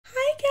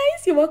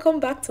guys, you're welcome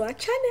back to our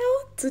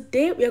channel.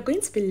 Today we are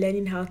going to be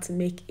learning how to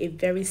make a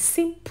very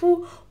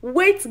simple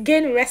weight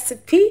gain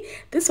recipe.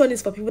 This one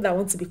is for people that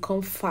want to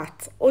become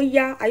fat. Oh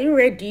yeah, are you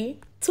ready?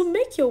 To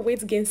make your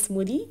weight gain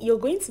smoothie, you're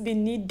going to be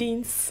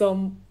needing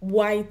some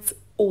white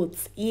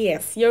oats.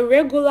 Yes, your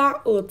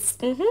regular oats.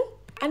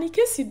 And in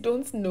case you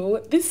don't know,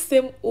 this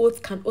same oats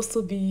can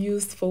also be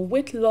used for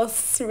weight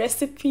loss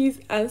recipes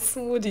and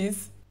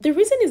smoothies. The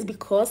reason is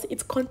because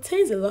it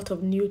contains a lot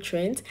of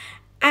nutrients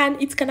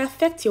and it can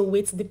affect your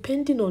weight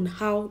depending on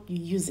how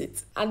you use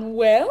it. And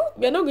well,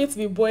 we are not going to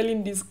be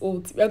boiling this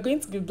oats. We are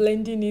going to be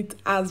blending it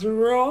as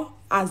raw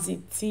as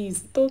it is.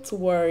 Don't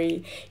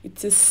worry,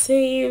 it is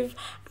safe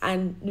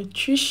and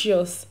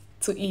nutritious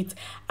to eat.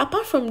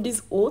 Apart from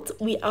this oat,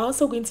 we are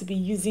also going to be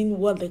using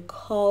what they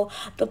call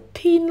the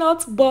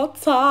peanut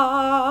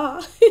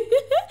butter.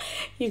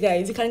 You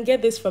guys, you can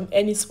get this from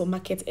any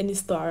supermarket, any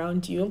store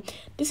around you.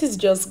 This is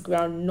just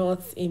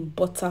groundnuts in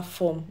butter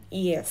form.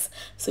 Yes,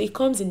 so it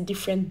comes in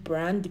different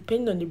brand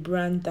depending on the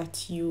brand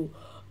that you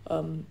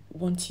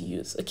want to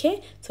use.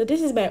 Okay, so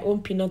this is my own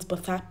peanut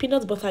butter.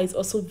 Peanut butter is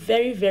also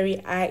very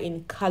high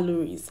in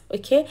calories.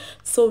 Okay,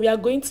 so we are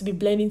going to be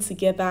blending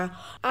together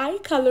high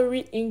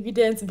calorie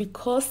ingredients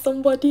because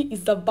somebody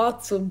is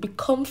about to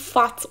become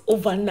fat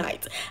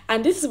overnight.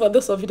 And this is for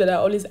those of you that are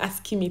always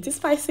asking me, this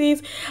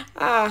says,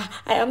 I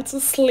am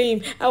too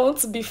slim, I want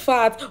to be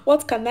fat,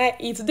 what can I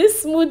eat?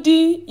 This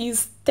smoothie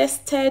is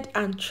tested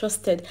and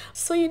trusted.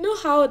 So you know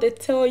how they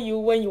tell you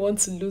when you want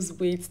to lose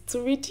weight to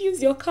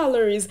reduce your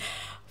calories.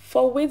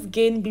 For weight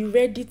gain, be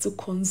ready to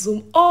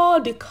consume all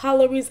the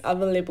calories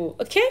available.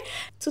 Okay,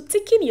 to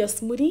thicken your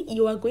smoothie,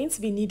 you are going to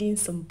be needing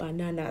some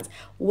bananas.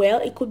 Well,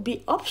 it could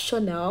be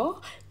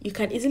optional. You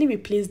can easily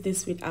replace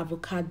this with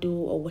avocado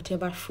or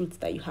whatever fruits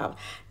that you have.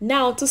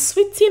 Now, to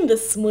sweeten the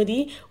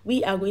smoothie,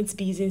 we are going to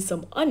be using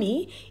some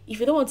honey. If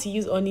you don't want to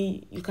use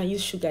honey, you can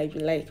use sugar if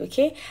you like.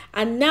 Okay,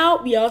 and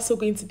now we are also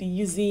going to be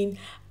using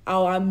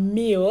our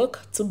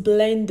milk to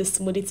blend the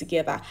smoothie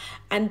together.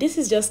 And this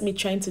is just me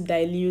trying to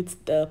dilute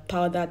the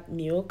powdered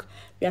milk.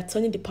 We are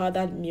turning the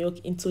powdered milk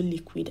into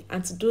liquid,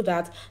 and to do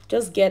that,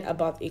 just get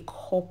about a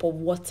cup of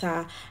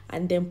water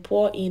and then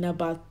pour in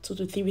about 2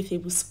 to 3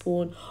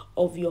 tablespoons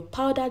of your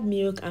powdered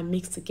milk and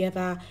mix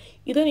together.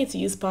 You don't need to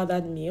use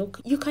powdered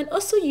milk. You can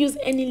also use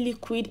any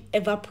liquid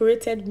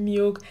evaporated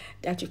milk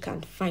that you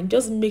can find.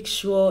 Just make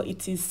sure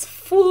it is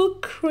full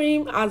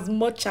cream as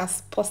much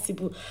as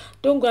possible.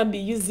 Don't go and be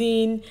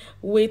using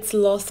weight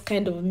loss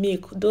kind of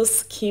milk, those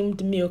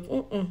skimmed milk.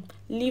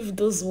 Leave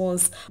those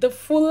ones. The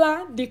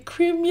fuller, the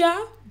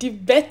creamier, the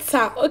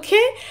better.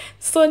 Okay,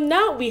 so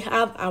now we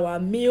have our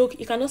milk.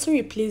 You can also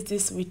replace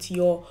this with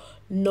your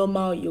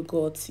normal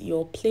yogurt,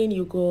 your plain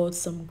yogurt,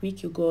 some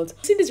Greek yogurt.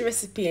 See this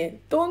recipe,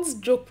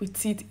 don't joke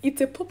with it. It's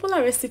a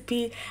popular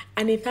recipe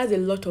and it has a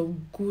lot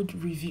of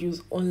good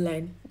reviews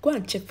online. Go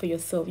and check for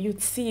yourself,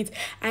 you'd see it.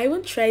 I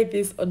even tried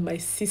this on my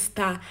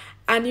sister,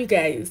 and you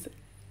guys,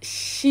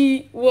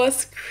 she was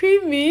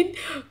screaming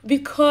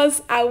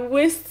because her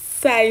waist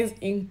size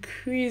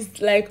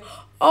increased like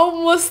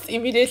almost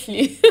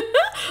immediately.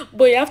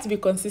 But you have to be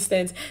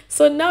consistent.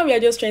 So now we are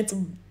just trying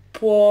to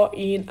pour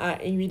in our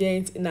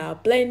ingredients in our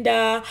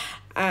blender.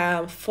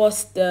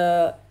 First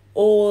the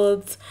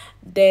oats,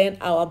 then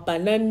our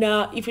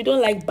banana. If you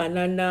don't like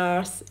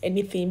bananas,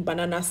 anything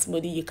banana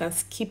smoothie, you can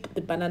skip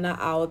the banana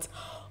out,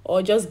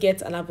 or just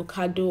get an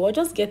avocado, or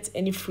just get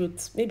any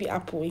fruit, maybe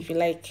apple if you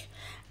like.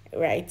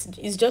 Right,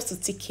 it's just to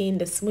thicken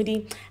the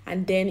smoothie.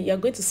 And then you're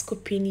going to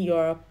scoop in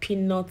your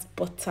peanut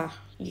butter,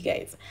 you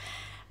guys.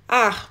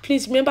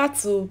 Please remember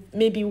to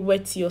maybe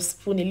wet your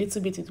spoon a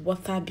little bit with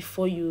water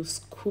before you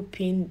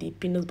scoop in the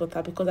peanut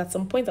butter, because at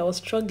some point I was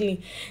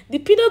struggling. The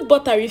peanut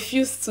butter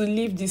refused to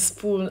leave the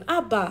spoon.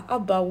 Abba,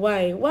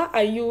 why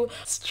are you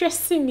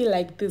stressing me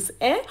like this,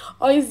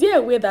 or is there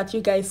a way that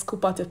you guys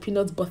scoop out your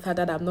peanut butter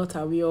that I'm not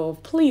aware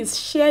of? Please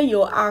share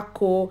your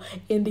arco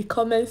in the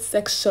comment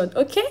section.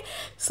 Okay,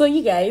 so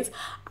you guys,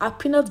 our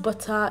peanut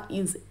butter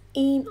is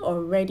in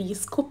already.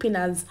 Scoop in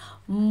as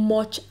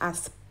much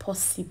as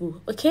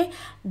possible. Okay,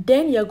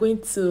 then you're going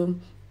to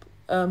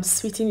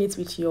sweeten it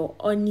with your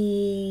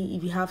honey.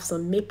 If you have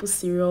some maple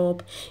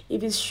syrup,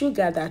 if it's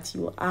sugar that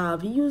you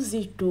have, use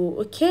it though.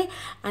 Okay,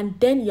 and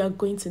then you're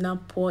going to now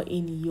pour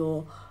in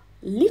your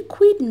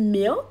liquid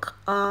milk.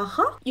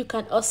 You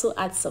can also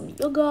add some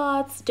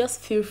yogurt.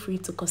 Just feel free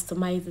to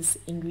customize this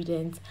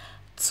ingredient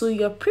to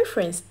your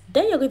preference.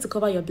 Then you're going to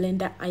cover your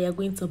blender and you're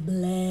going to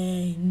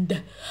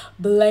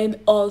blend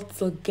all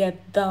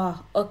together.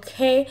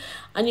 Okay,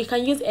 and you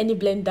can use any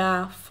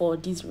blender for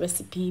this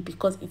recipe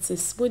because it's a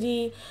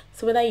smoothie.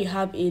 So whether you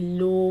have a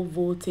low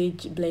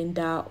voltage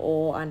blender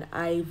or an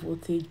high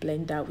voltage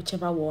blender,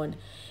 whichever one,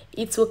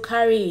 it will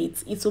carry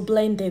it, it will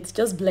blend it,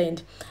 just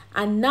blend.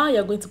 And now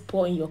you're going to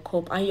pour in your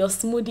cup and your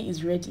smoothie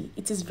is ready.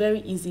 It is very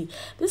easy.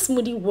 This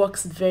smoothie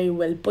works very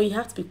well, but you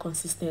have to be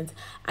consistent,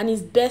 and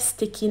it's best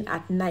taken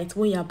at night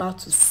when you're about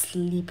to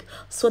sleep,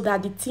 so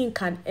that the thing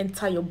can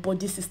enter your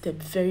body system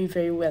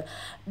very well.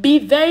 Be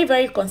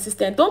very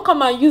consistent. Don't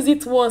come and use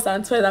it once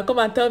and twice and come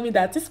and tell me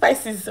that this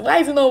spices, why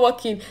is it not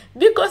working?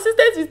 Be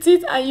consistent with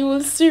it and you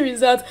will see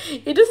results.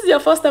 If this is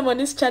your first time on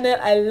this channel,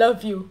 I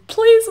love you.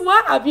 Please,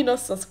 why have you not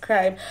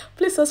subscribed?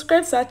 Please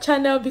subscribe to our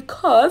channel,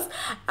 because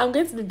I'm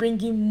going to be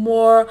bringing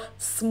more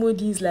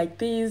smoothies like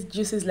this,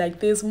 juices like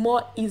this,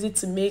 more easy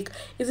to make,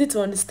 easy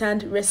to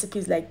understand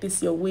recipes like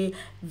this your way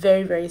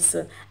very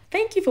soon.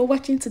 Thank you for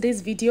watching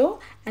today's video.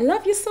 I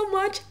love you so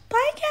much.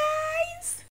 Bye guys.